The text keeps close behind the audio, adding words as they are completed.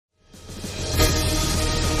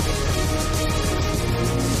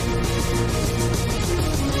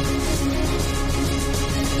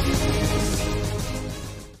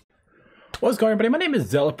What's going on, everybody? My name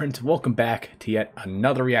is ZealetPrince. Welcome back to yet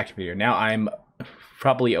another reaction video. Now, I'm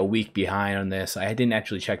probably a week behind on this. I didn't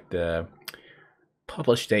actually check the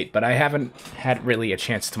published date, but I haven't had really a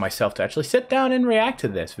chance to myself to actually sit down and react to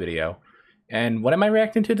this video. And what am I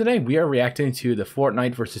reacting to today? We are reacting to the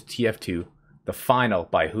Fortnite versus TF2, the final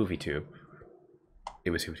by Hoovy2. It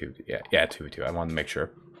was Hoovy2. Yeah, it's Hoovy2. I wanted to make sure.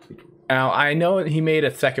 Now, I know he made a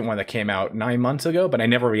second one that came out 9 months ago, but I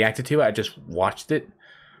never reacted to it. I just watched it.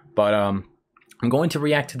 But I'm going to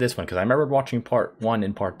react to this one because I remember watching part 1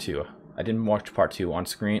 and part 2. I didn't watch part 2 on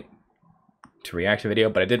screen to react to the video,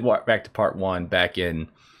 but I did watch back to part 1 back in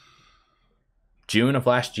June of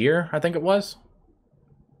last year, I think it was.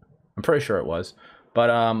 I'm pretty sure it was. But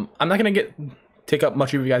I'm not going to take up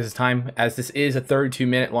much of you guys' time, as this is a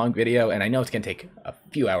 32-minute long video, and I know it's going to take a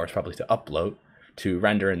few hours probably to upload, to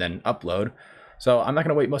render and then upload. So I'm not going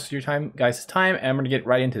to wait most of your time, guys' time, and I'm going to get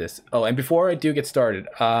right into this. Oh, and before I do get started,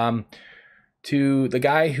 to the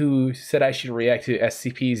guy who said I should react to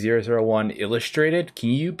SCP-001 Illustrated, can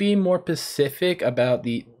you be more specific about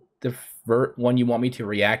the one you want me to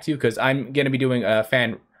react to? Because I'm going to be doing a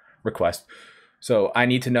fan request, so I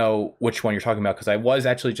need to know which one you're talking about, because I was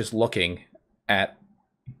actually just looking at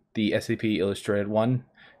the SCP Illustrated one,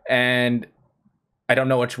 and I don't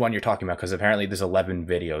know which one you're talking about, because apparently there's 11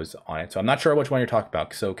 videos on it. So I'm not sure which one you're talking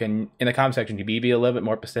about. So in the comment section, can you be a little bit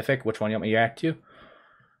more specific which one you want me to react to?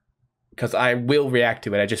 Because I will react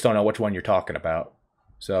to it. I just don't know which one you're talking about.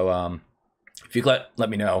 So if you let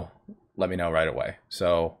me know right away.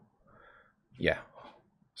 So yeah.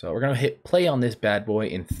 So we're going to hit play on this bad boy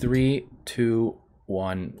in 3, 2,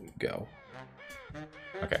 1, go.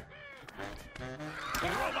 Okay.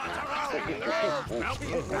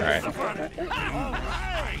 Alright.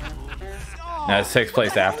 Now this takes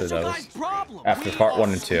place after those. After part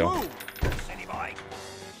 1 and 2.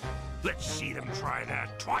 Let's see them try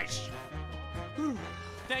that twice.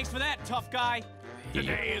 Thanks for that, tough guy.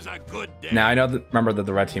 Today is a good day. Now I know remember that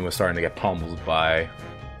the red team was starting to get pummeled by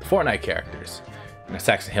the Fortnite characters. And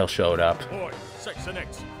Saxon Hill showed up. Boy, Section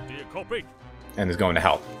X, do you copy? And is going to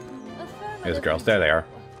help. There's the girls. There they are.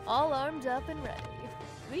 All armed up and ready.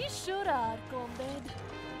 Be sure to combat.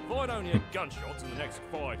 If I don't hear gunshots in the next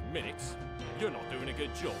 5 minutes, you're not doing a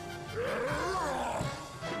good job.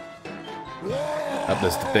 Up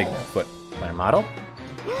this Bigfoot model.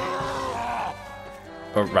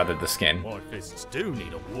 Or rather, the skin. My fists do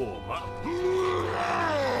need a warm up.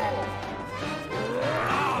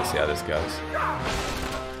 Let's see how this goes.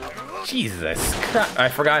 Jesus Christ. I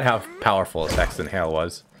forgot how powerful Saxon Hill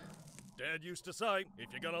was. Dad used to say,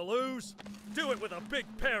 if you're gonna lose, do it with a big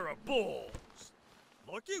pair of balls.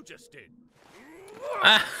 Like you just did.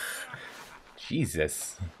 Ah.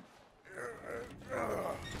 Jesus.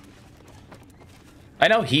 I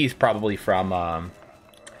know he's probably from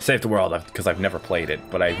Save the World, because I've never played it,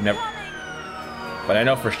 but I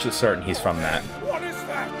know for certain he's from that. What is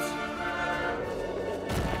that?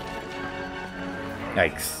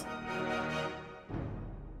 Yikes.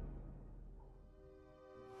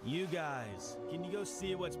 You guys, can you go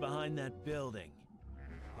see what's behind that building?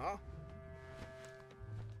 Huh?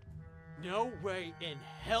 No way in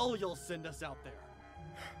hell you'll send us out there.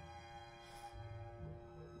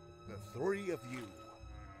 The three of you,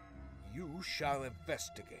 you shall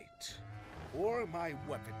investigate, or my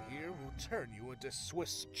weapon here will turn you into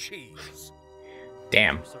Swiss cheese.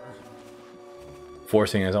 Damn.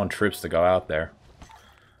 Forcing his own troops to go out there.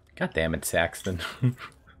 God damn it, Saxton. My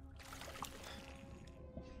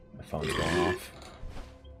phone's going off.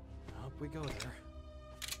 Up we go there.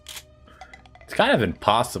 It's kind of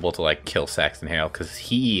impossible to like kill Saxon Hale because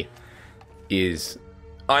he is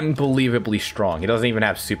unbelievably strong. He doesn't even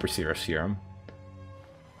have super serum.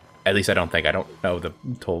 At least I don't think. I don't know the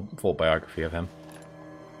full biography of him.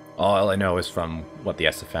 All I know is from what the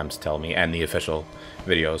SFMs tell me and the official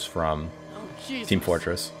videos from Team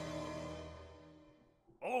Fortress.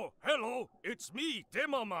 Oh, hello, it's me,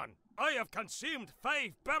 Dimmerman. I have consumed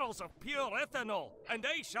 5 barrels of pure ethanol, and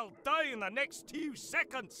they shall die in the next 2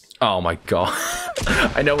 seconds. Oh my god.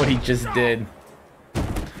 I know what he just did.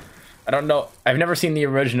 I don't know. I've never seen the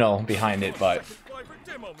original behind it, but...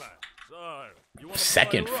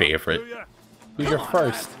 Second favorite? Who's your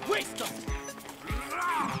first?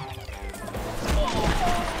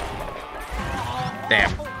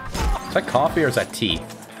 Damn. Is that coffee or is that tea?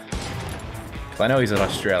 Because I know he's an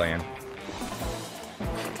Australian.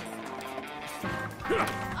 A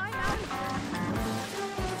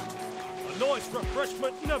nice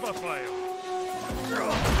refreshment never fails.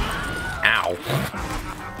 Ow.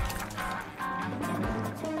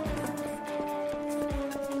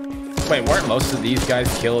 Wait, weren't most of these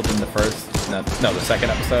guys killed in the first, no, the second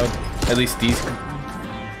episode? At least these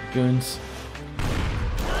goons.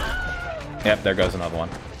 Yep, there goes another one.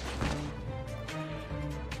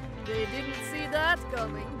 They didn't see that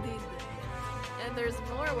coming, did they? And there's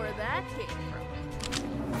more where that came from.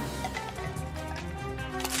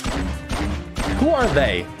 Who are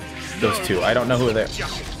they? Those two. I don't know who they're.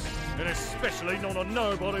 And especially not a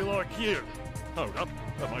nobody like you. Hold up,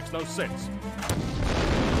 that makes no sense.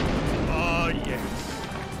 Ah, yes.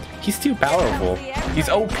 He's too powerful. He's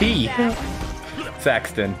OP.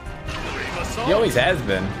 Saxton. He always has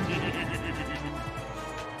been.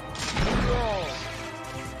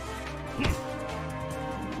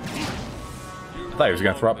 I thought he was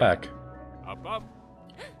gonna throw it back. Up, up.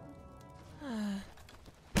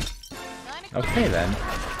 Okay then.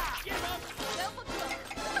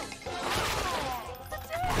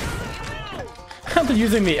 They're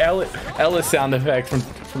using the Ellis sound effect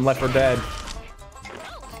from Left 4 Dead.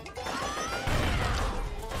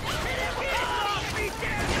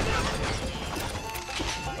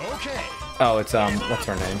 Oh, it's what's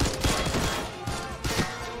her name?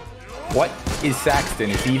 What is Saxton?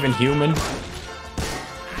 Is he even human?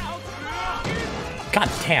 God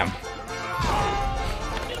damn.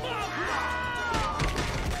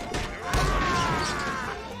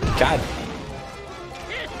 God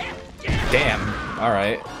damn.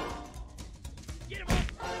 Alright.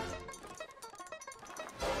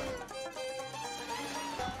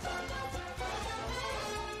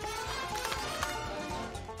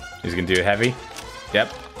 He's gonna do it heavy.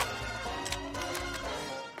 Yep.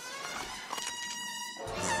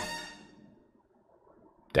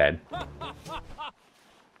 Dead.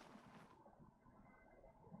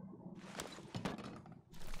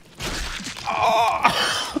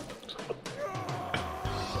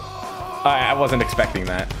 I wasn't expecting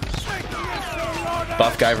that.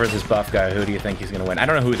 Buff guy versus buff guy. Who do you think he's gonna win? I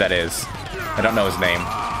don't know who that is. I don't know his name.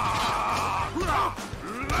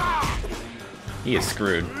 He is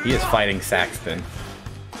screwed. He is fighting Saxton.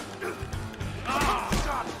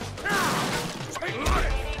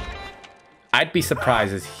 I'd be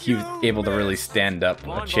surprised if he was able to really stand up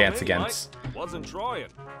a chance against. Wasn't trying.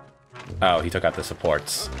 Oh, he took out the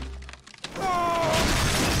supports.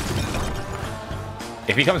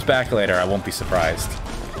 If he comes back later, I won't be surprised.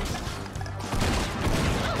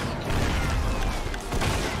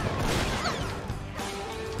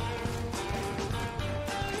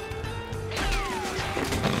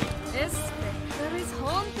 Spectre is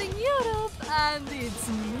haunting Europe, and it's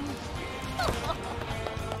me.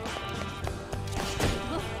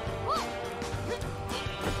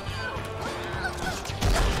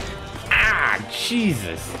 Ah,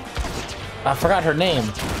 Jesus. I forgot her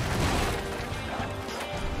name.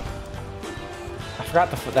 I forgot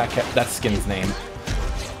that skin's name.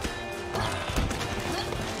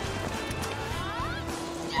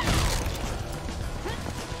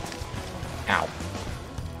 Ow.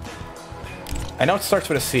 I know it starts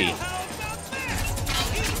with a C.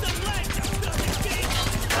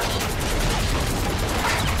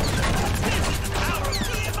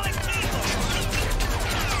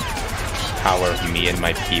 Power of me and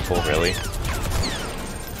my people, really?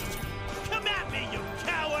 Come at me, you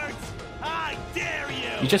cowards! I dare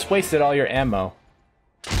you! You just wasted all your ammo.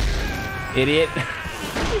 Idiot.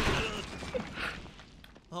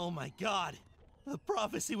 Oh my god. The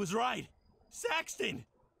prophecy was right. Saxton!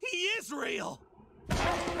 He is real!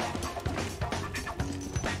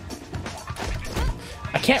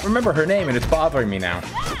 I can't remember her name and it's bothering me now.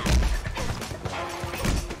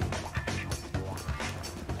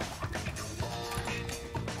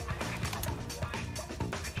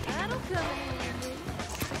 That'll come in handy.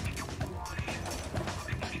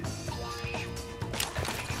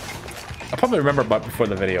 I'll probably remember but before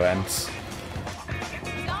the video ends.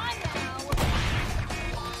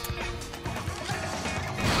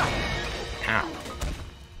 Ow.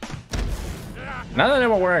 Now that I know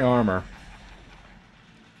we're wearing armor.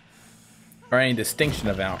 Or any distinction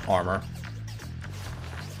of armor.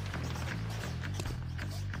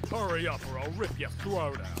 Hurry up or I'll rip your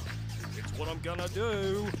throat out. It's what I'm gonna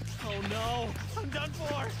do. Oh no! I'm done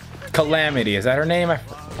for! Calamity, is that her name? I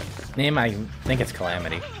think it's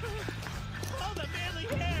Calamity. Oh, the manly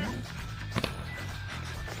hair!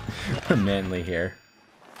 Manly hair.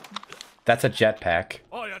 That's a jetpack.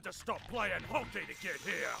 I had to stop playing hockey to get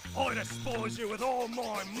here. I'd expose you with all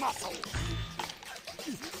my muscles.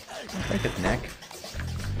 Break his neck.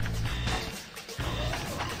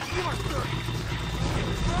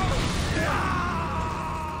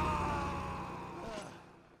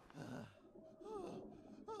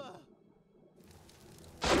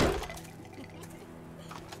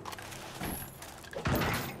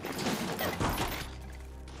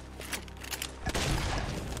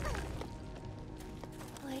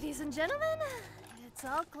 and gentlemen, it's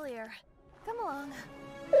all clear. Come along.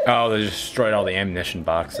 Oh, they destroyed all the ammunition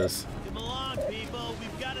boxes. Come along, people.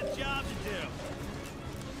 We've got a job to do.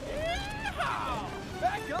 Yeehaw!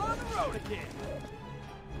 Back on the road again.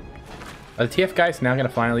 Are the TF guys now gonna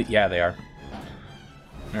finally? Yeah, they are.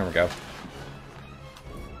 There we go.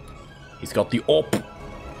 He's got the op.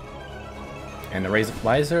 And the razor.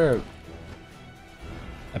 Why is there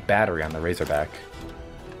a battery on the Razorback?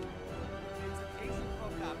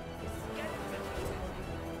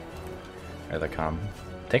 There they come.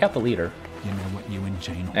 Take out the leader. You know what you and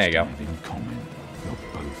Jane There you go. have in common? You're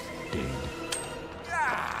both dead.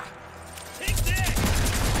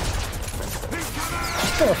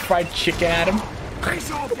 Throw a fried chicken at him.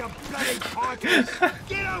 Piss off, you bloody pikers!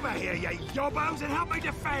 Get over here, you yobbos, and help me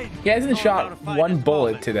defend! He hasn't shot one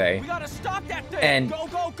bullet today, We gotta stop that thing. and Go,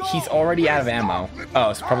 go, go. he's already out of ammo.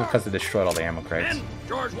 Oh, it's probably because they destroyed all the ammo crates. And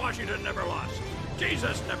George Washington never lost.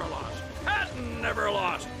 Jesus never lost. Patton never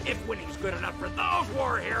lost. If winning's good enough for those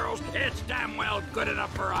war heroes, it's damn well good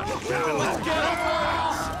enough for us.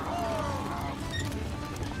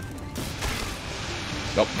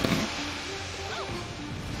 Nope.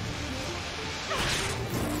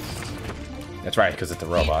 That's right, because it's a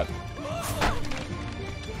robot.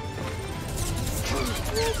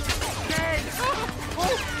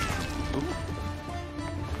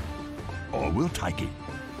 Oh, we'll take it.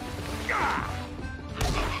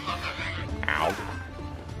 Ow.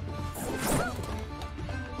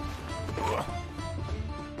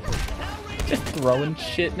 Just throwing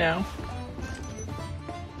shit now.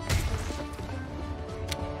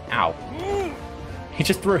 Ow. He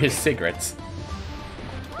just threw his cigarettes.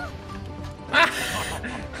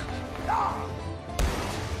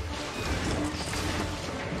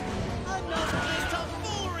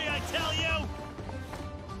 Tomfoolery, I tell you.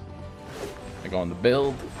 I go on the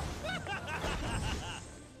build.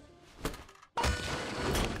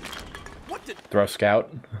 What the? Throw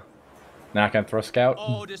scout. Not gonna throw scout.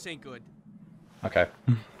 Oh, this ain't good. Okay.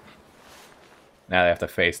 Now they have to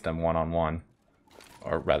face them one-on-one.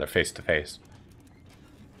 Or rather, face-to-face.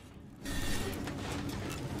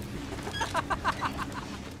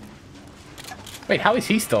 Wait, how is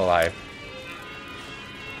he still alive?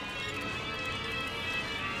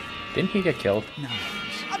 Didn't he get killed?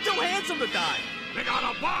 I'm too handsome to die. We got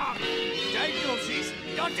a bomb! Dangerous.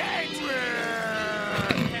 You're dangerous.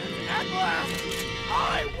 At last,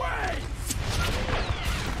 I win!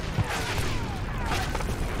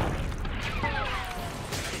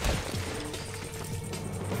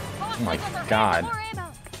 Oh my god.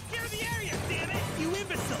 Clear the area, damn it! You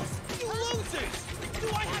imbeciles! You losers! Do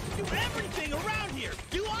I have to do everything around here?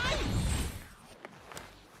 Do I?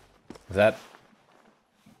 Is that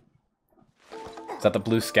the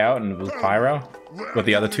blue scout and the blue pyro? With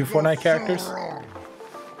the other two Fortnite characters?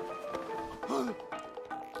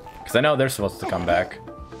 Because I know they're supposed to come back.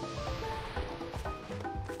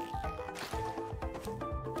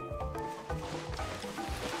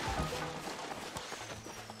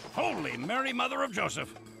 Holy Mary, Mother of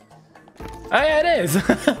Joseph. Oh yeah, it is!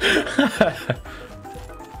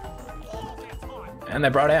 And they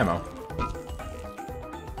brought ammo.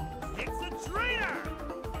 It's a traitor!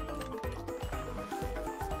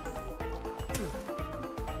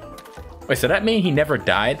 Wait, so that mean he never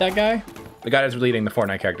died, that guy? The guy that's leading the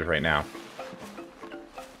Fortnite characters right now.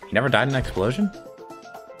 He never died in an explosion?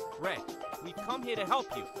 Red, we've come here to help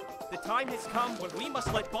you. The time has come when we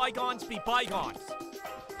must let bygones be bygones.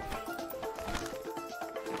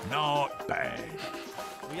 Not bad.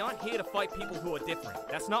 We aren't here to fight people who are different.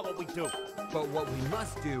 That's not what we do. But what we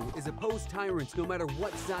must do is oppose tyrants no matter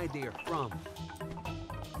what side they are from.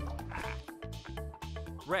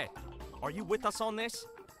 Red, are you with us on this?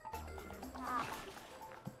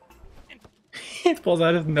 He pulls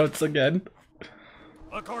out his notes again.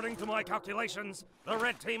 According to my calculations, the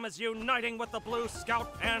red team is uniting with the blue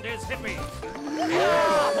scout and his hippies.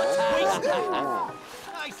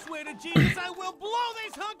 I swear to Jesus, I will blow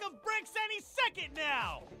this hunk of bricks any second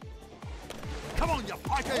now! Come on, you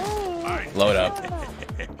pikers! Load up.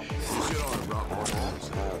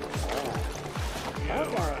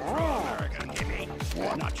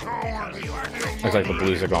 Looks like the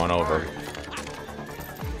blues are going over.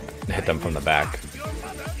 Hit them from the back.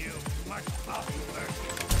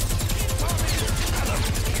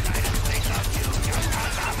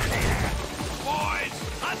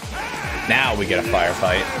 Now we get a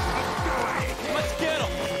firefight. Let's get them.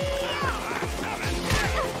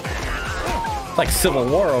 It's like Civil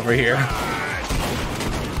War over here.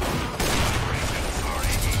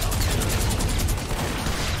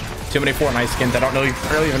 Too many Fortnite skins. I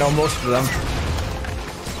don't even know most of them.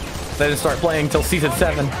 They didn't start playing until season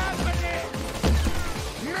 7.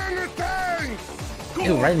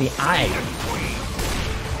 Ew, right in the eye.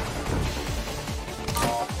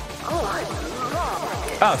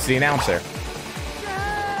 Oh, it's the announcer.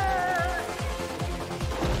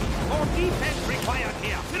 More defense required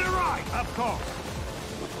here. To the right, of course.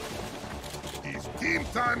 It's team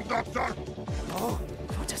time, Doctor. Oh,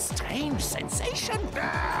 what a strange sensation.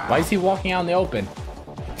 Why is he walking out in the open?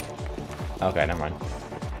 Okay, never mind.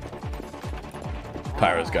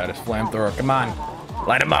 Pyro's got his flamethrower. Come on.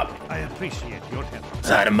 Light him up. I appreciate your help.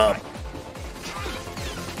 Light him up.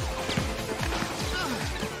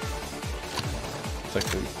 It's like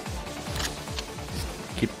the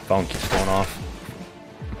phone keeps going off.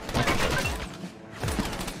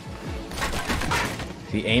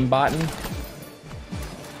 The aim button.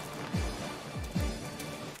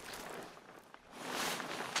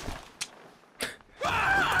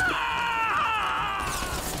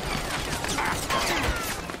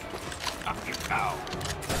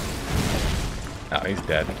 Oh, he's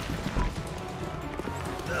dead.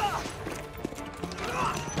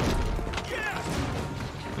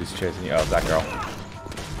 Who's chasing you? Oh, that girl.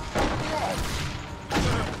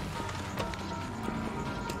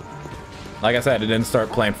 Like I said, I didn't start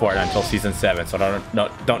playing Fortnite until Season 7, so I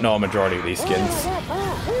don't know a majority of these skins.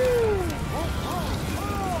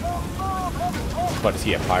 But is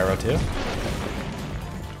he a pyro too?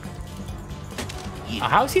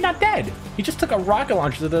 How is he not dead? He just took a rocket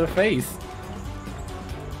launcher to the face.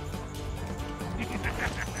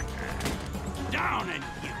 Down and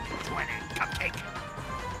you twinning cupcake.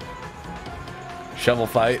 Shovel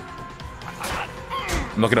fight.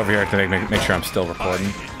 I'm looking over here to make sure I'm still recording.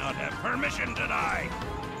 I did not have permission to die.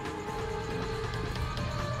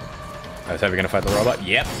 I was gonna fight the robot.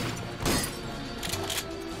 Yep.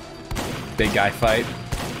 Big guy fight.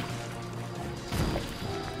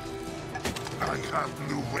 I have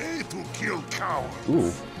no way to kill cowards.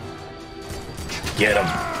 Ooh. Get him.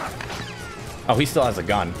 Oh, he still has a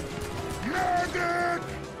gun. Medic!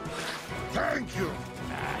 Thank you.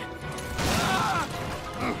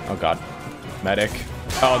 Oh god. Medic.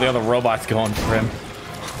 Oh, the other robot's going for him.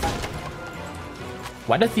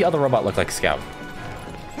 Why does the other robot look like Scout?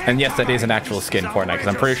 And yes, that is an actual skin in Fortnite, because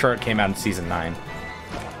I'm pretty sure it came out in Season 9.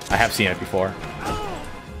 I have seen it before.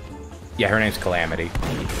 Yeah, her name's Calamity.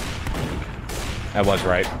 I was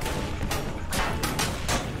right.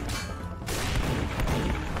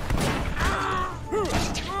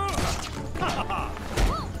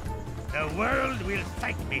 The world will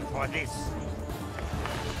thank me for this.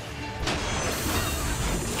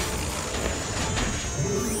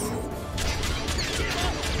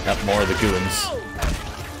 Got more of the goons.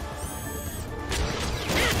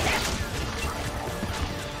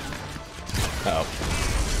 Uh oh.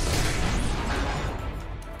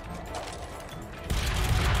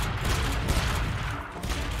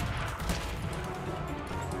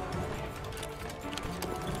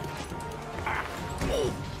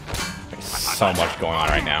 There's so much going on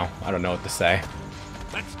right now. I don't know what to say.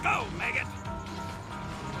 Let's go, maggot.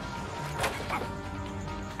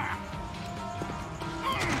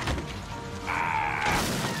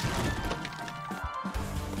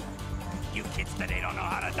 You kids today don't know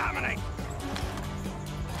how to dominate.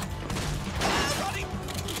 Running.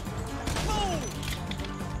 Move.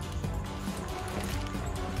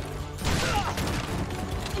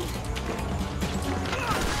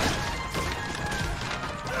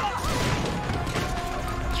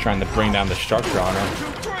 He's trying to bring down the structure on her.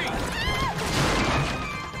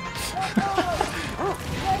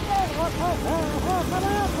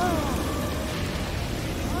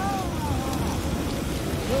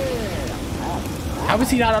 How is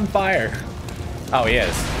he not on fire? Oh, he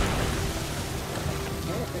is.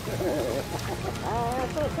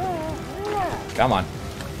 Come on.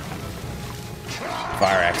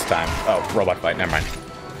 Fire axe time. Oh, robot fight. Never mind.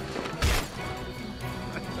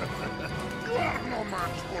 You are no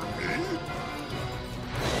match for me.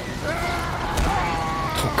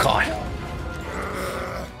 Oh, God.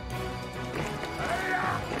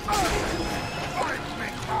 Fight me,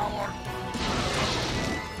 coward.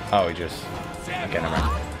 Oh, he just... Okay, never mind.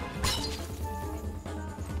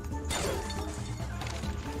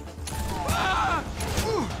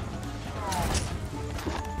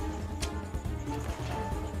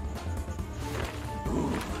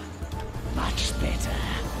 Much better.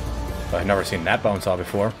 I've never seen that bone saw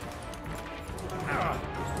before.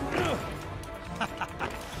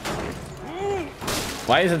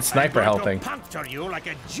 Why isn't Sniper helping? Puncture you like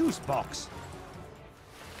a juice box.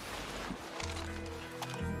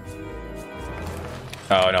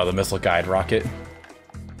 Oh no, the missile guide rocket.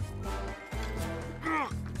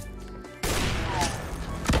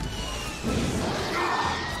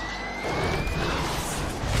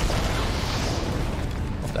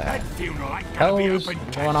 funeral ain't Hell gonna be is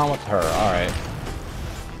open. going on with her? All right.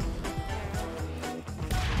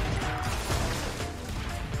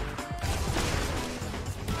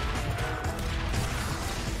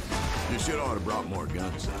 You should ought to brought more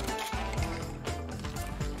guns out.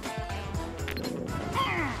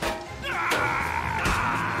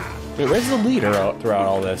 Wait, where's the leader throughout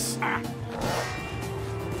all this?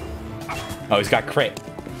 Oh, he's got crit.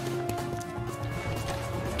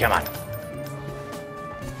 Come on.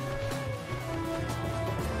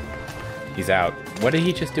 He's out. What did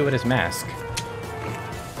he just do with his mask?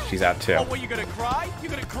 She's out too. Oh, what, you gonna cry? You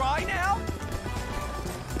gonna cry now?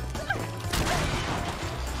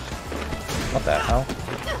 What the hell?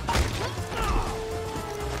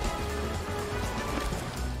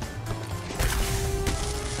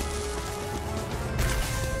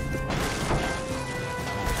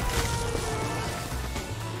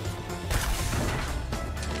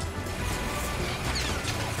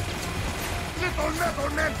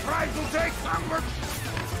 Little Ned Price will take comfort.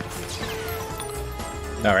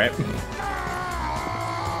 All right.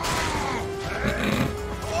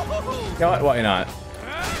 You know what? Why not?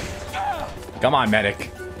 Come on,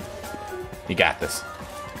 medic. You got this.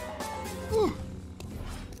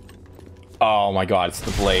 Oh my god, it's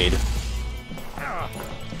the blade.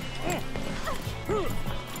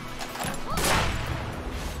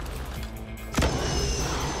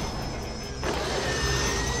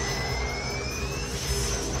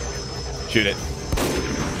 Shoot it.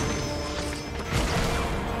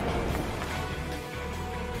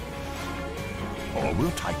 Or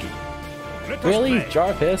we'll take it. Let us Really? play.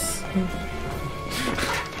 Jarvis?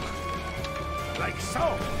 Like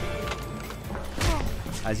so.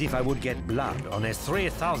 As if I would get blood on a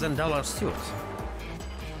 $3,000 suit.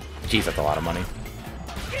 Jeez, that's a lot of money.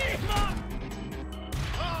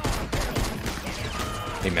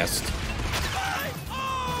 He missed.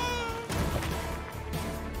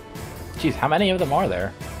 Jeez, how many of them are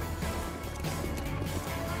there?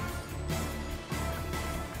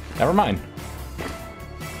 Never mind.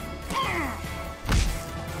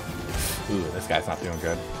 Ooh, this guy's not doing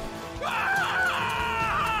good.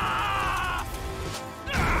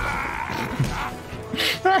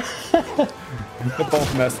 They're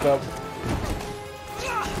both messed up.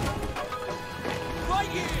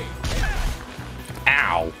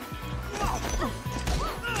 Ow!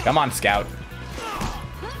 Come on, Scout.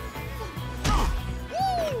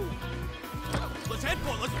 Let's head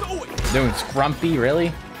for it. Let's do it. Doing Scrumpy,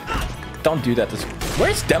 really? Don't do that.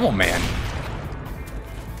 Where's Demo Man?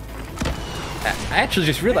 I actually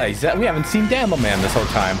just realized that we haven't seen Demo Man this whole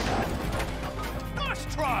time. Nice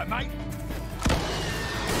try, mate.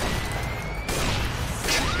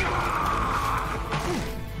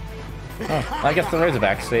 Oh, I guess the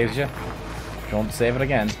Razorback saves you. Don't save it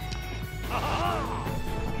again.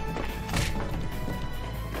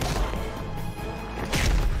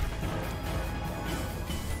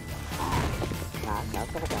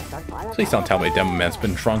 Please don't tell me Demo Man's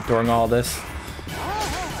been drunk during all this.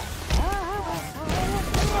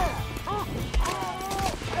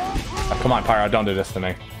 Oh, come on, Pyro, don't do this to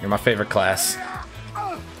me. You're my favorite class.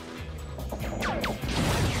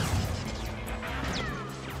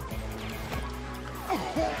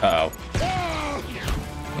 Uh-oh.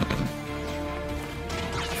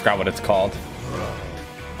 Forgot what it's called.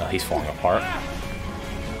 Oh, he's falling apart.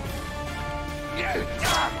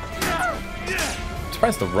 I'm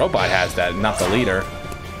surprised the robot has that, not the leader.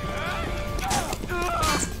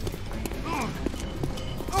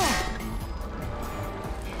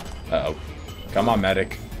 Uh-oh. Come on,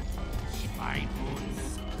 medic.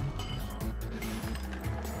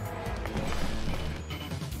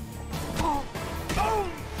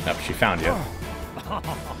 Nope, she found you. Uh-oh.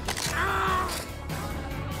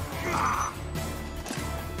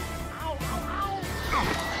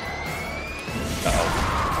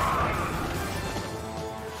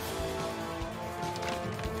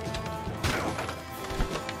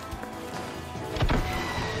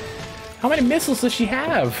 How many missiles does she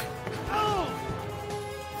have?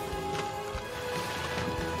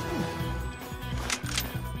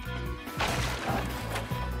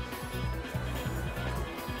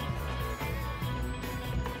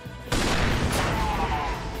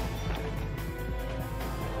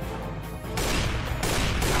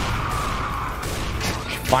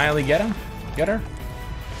 Finally get him? Get her?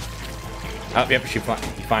 Oh, yep, he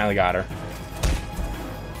finally got her.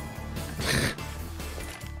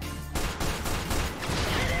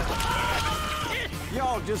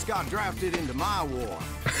 Y'all just got drafted into my war.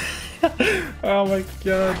 Oh my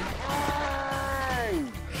god.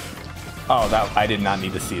 Oh, that I did not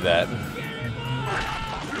need to see that.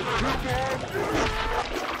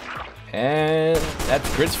 And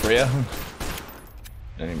that's grits for you.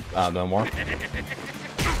 No more.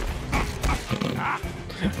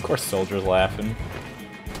 Of course, Soldier's laughing.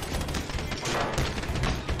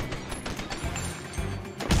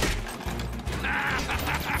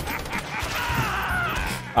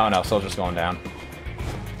 Oh no, Soldier's going down.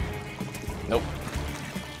 Nope.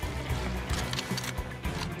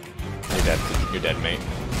 You're dead. You're dead, mate.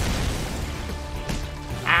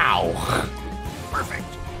 Ow! Perfect.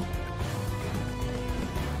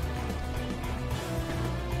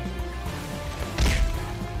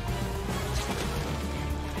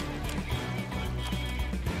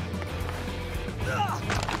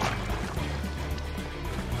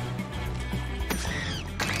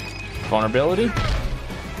 Vulnerability?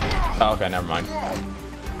 Oh, okay, never mind.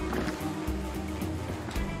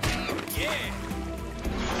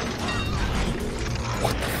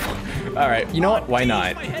 Alright, you know what? Why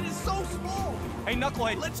not? My head is so small. Hey,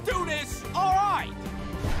 Knucklehead, let's do this. All right.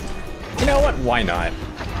 You know what? Why not?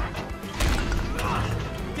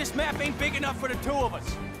 This map ain't big enough for the two of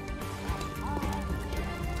us.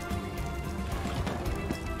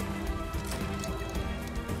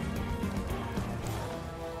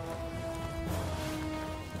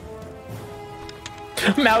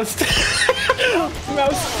 Mouse 2!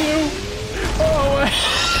 Mouse 2! Oh,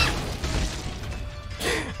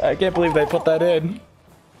 I can't believe they put that in.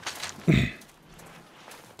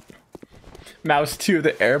 Mouse 2,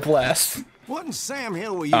 the air blast. What in Sam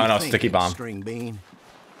Hill were you Oh no, thinking, sticky bomb. String bean?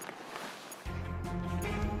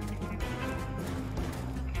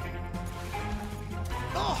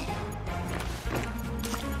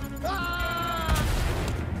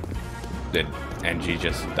 Did NG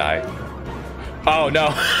just die? Oh no!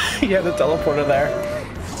 Yeah, the teleporter there.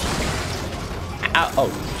 Ow.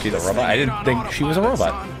 Oh, she's a robot? I didn't think she was a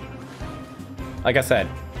robot. Like I said,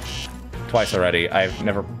 twice already, I've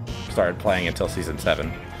never started playing until Season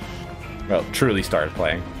 7. Well, truly started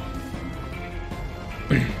playing.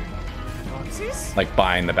 Like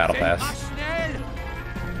buying the Battle Pass.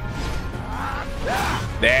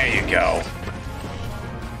 There you go!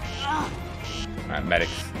 Alright,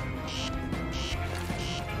 medics.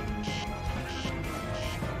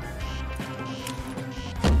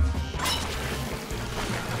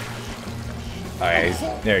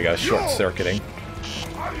 Alright, there you go, short-circuiting.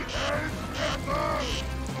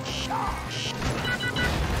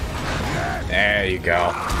 There you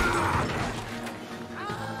go.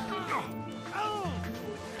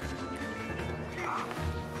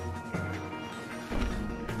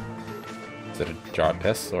 Is it a jar of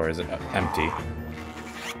piss, or is it empty?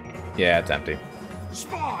 Yeah, it's empty.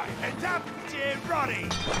 Spy, adapt and ready.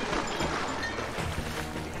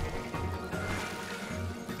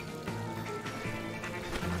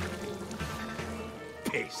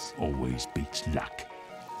 Piss always beats luck.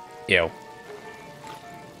 Ew.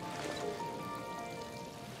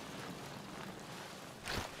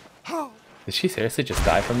 Did she seriously just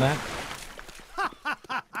die from that?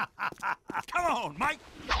 Come on, mate.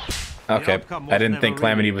 Okay, I didn't think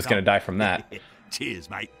Calamity was gonna die from that. Cheers,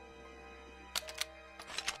 mate.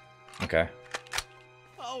 Okay.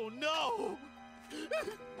 Oh no!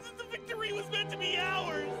 The victory was meant to be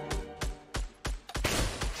ours!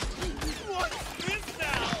 What's this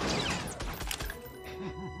now?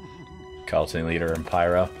 Culting leader and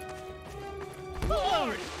Pyro.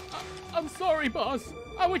 I'm sorry, boss.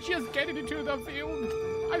 I was just getting into the field.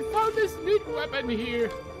 I found this neat weapon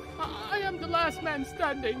here. I am the last man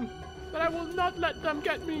standing, but I will not let them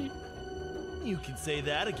get me. You can say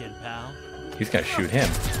that again, pal. He's gonna shoot him.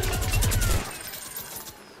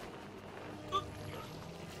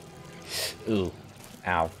 Ooh.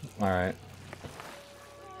 Ow. Alright.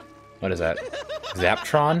 What is that?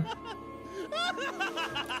 Zaptron?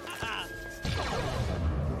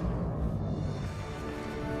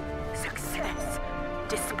 Success,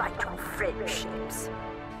 despite your friendships.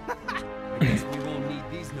 I guess we won't need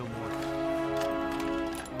these no more.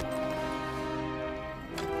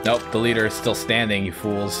 Nope, the leader is still standing, you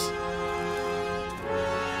fools.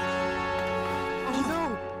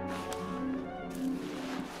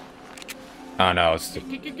 Oh no, it's...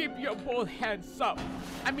 Keep your both hands up.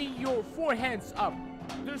 I mean, your 4 hands up.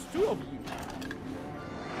 There's 2 of you.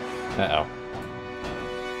 Uh-oh.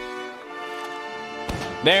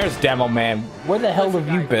 There's Demo Man. Where the hell have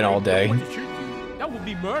you been all day? That would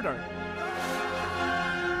be murder.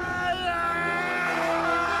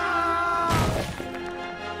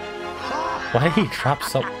 Why did he drop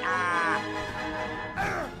so...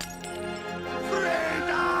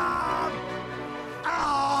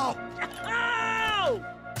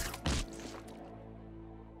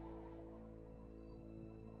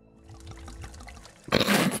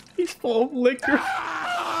 He's full of liquor.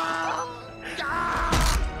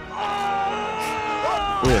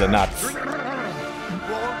 Ooh, the nuts. 1, 2,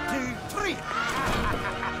 3.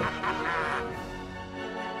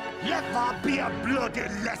 Let there be a bloody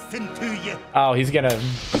lesson to you. Oh, he's gonna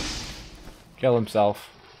kill himself.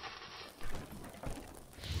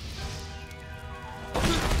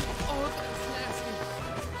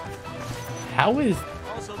 How is...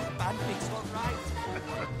 Also, the band thinks all right.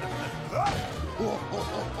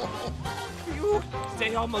 Phew,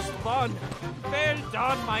 they almost won. Well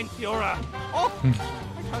done, mein Führer. Oh, I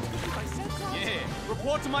can't believe I said that. Yeah,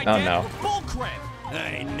 report to my Oh, dad no. for bullcrap.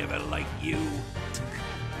 I never liked you.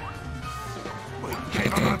 We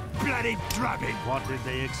gave them a bloody drubbing. What did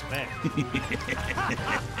they expect?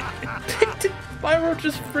 Spyro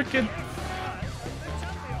just freaking...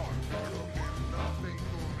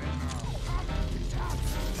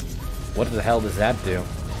 What the hell does that do?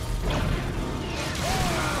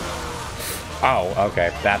 Oh,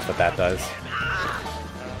 okay. That's what that does.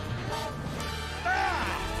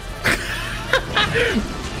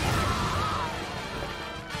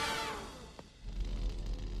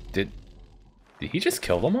 Did he just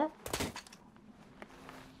kill them all?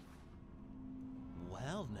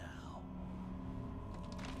 Well,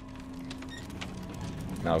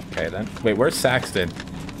 now. Okay, then. Wait, where's Saxton?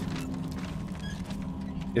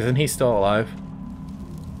 Isn't he still alive?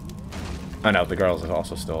 Oh no, the girls are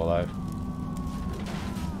also still alive.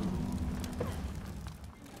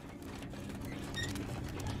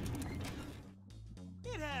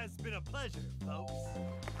 It has been a pleasure, folks.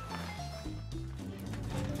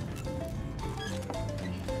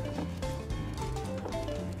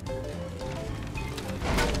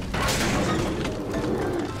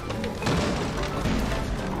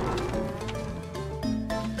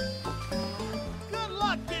 Good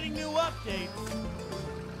luck getting new updates.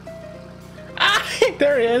 Ah,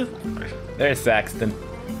 there he is. There's Saxton.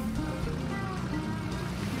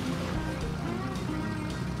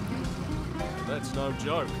 That's no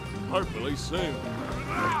joke. Hopefully soon.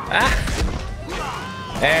 Ah.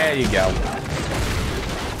 There you go.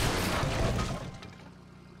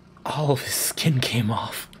 Oh, his skin came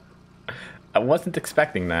off. I wasn't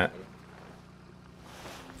expecting that.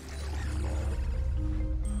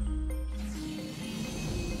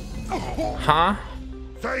 Huh?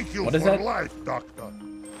 Thank you What is for that? life, Doctor.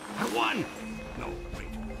 I won. No, wait.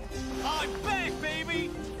 I'm back, baby.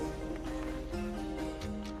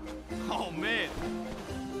 Oh man.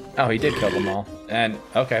 Oh, he did kill them all. And,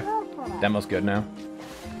 okay. Demo's good now.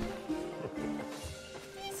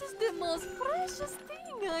 This is the most precious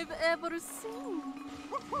thing I've ever seen.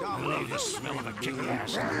 I love the smell of a kicking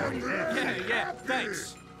ass. Yeah,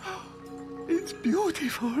 thanks. It's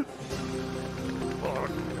beautiful. Oh,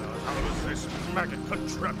 how does this maggot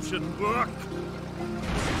contraption work?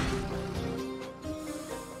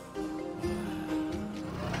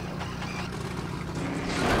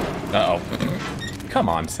 Uh-oh. Come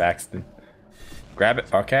on, Saxton. Grab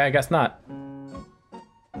it. Okay, I guess not.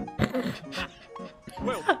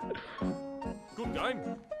 Well, good game.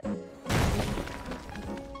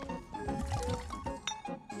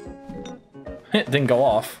 It didn't go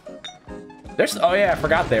off. There's... Oh yeah, I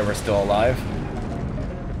forgot they were still alive.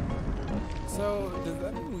 So, does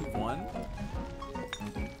that mean we've won?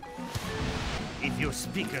 If you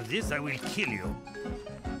speak of this, I will kill you.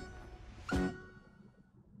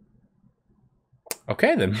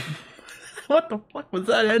 Okay, then. What the fuck was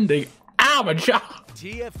that ending? Ow, my jaw!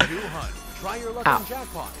 TF2 Hunt. Try your luck Ow. on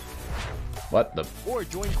jackpot. What the... Or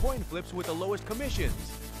join coin flips with the lowest commissions.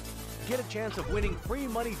 Get a chance of winning free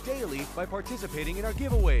money daily by participating in our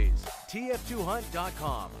giveaways.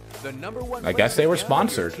 TF2Hunt.com. The #1 I guess they were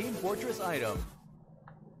sponsored. Team Fortress item.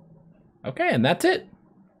 Okay, and that's it.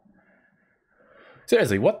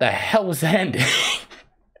 Seriously, what the hell was that ending?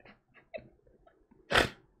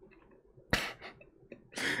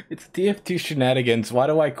 It's TF2 shenanigans. Why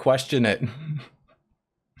do I question it?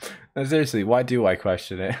 No, seriously, why do I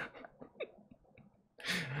question it?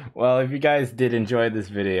 Well, if you guys did enjoy this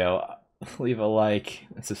video, leave a like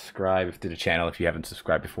and subscribe to the channel if you haven't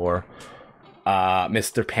subscribed before.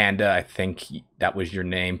 Mr. Panda, I think that was your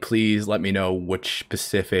name. Please let me know which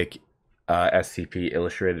specific SCP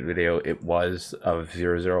illustrated video it was of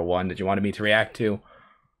 001 that you wanted me to react to.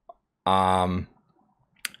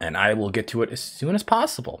 And I will get to it as soon as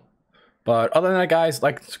possible. But other than that, guys,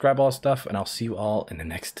 like, subscribe, all that stuff, and I'll see you all in the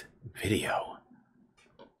next video.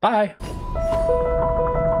 Bye!